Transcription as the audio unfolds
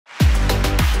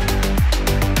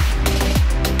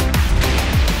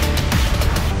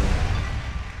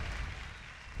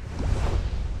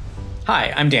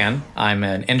Hi, I'm Dan. I'm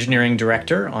an engineering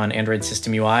director on Android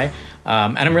System UI,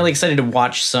 and I'm really excited to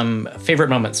watch some favorite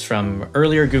moments from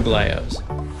earlier Google I/Os.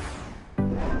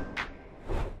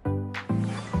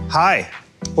 Hi,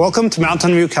 welcome to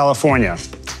Mountain View, California.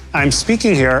 I'm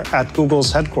speaking here at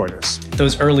Google's headquarters.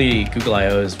 Those early Google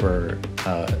I/Os were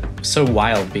so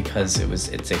wild because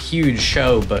it's a huge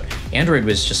show, but Android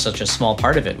was just such a small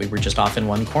part of it. We were just off in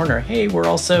one corner. Hey, we're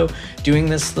also doing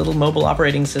this little mobile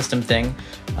operating system thing.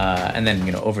 And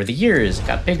then, over the years, it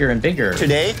got bigger and bigger.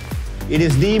 Today, it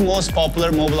is the most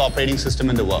popular mobile operating system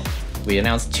in the world. We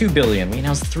announced 2 billion, we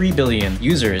announced 3 billion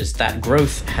users. That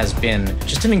growth has been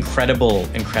just an incredible,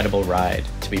 incredible ride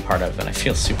to be part of, and I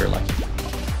feel super lucky.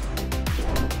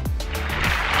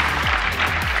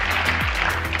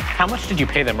 How much did you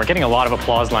pay them? We're getting a lot of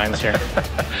applause lines here.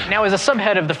 Now, as a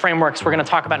subhead of the frameworks, we're going to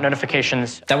talk about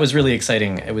notifications. That was really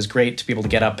exciting. It was great to be able to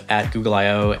get up at Google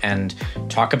I/O and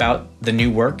talk about the new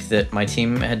work that my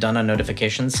team had done on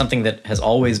notifications, something that has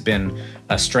always been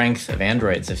a strength of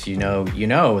Android's. If you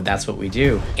know, that's what we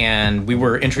do. And we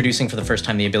were introducing for the first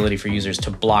time the ability for users to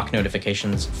block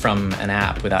notifications from an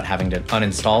app without having to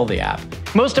uninstall the app.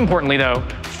 Most importantly, though,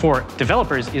 for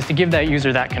developers, is to give that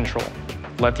user that control.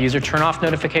 Let the user turn off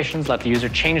notifications, let the user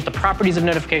change the properties of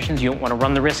notifications. You don't want to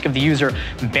run the risk of the user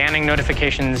banning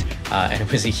notifications. And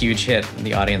it was a huge hit.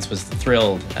 The audience was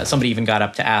thrilled. Somebody even got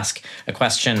up to ask a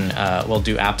question, well,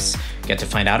 do apps get to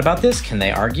find out about this? Can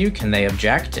they argue? Can they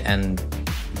object? And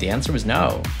the answer was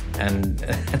no. And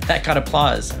that got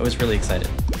applause. I was really excited.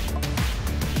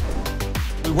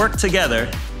 We worked together,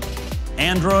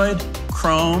 Android,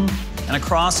 Chrome, and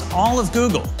across all of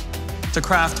Google, to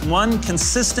craft one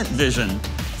consistent vision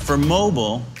for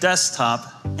mobile,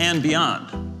 desktop, and beyond.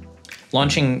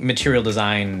 Launching Material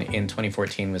Design in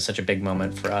 2014 was such a big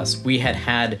moment for us. We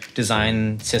had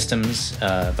design systems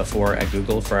before at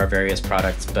Google for our various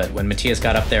products, but when Matthias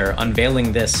got up there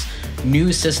unveiling this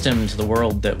new system to the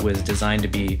world that was designed to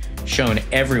be shown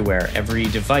everywhere, every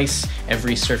device,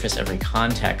 every surface, every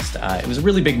context, it was a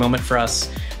really big moment for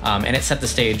us, and it set the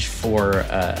stage for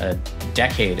a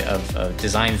decade of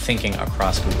design thinking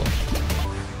across Google.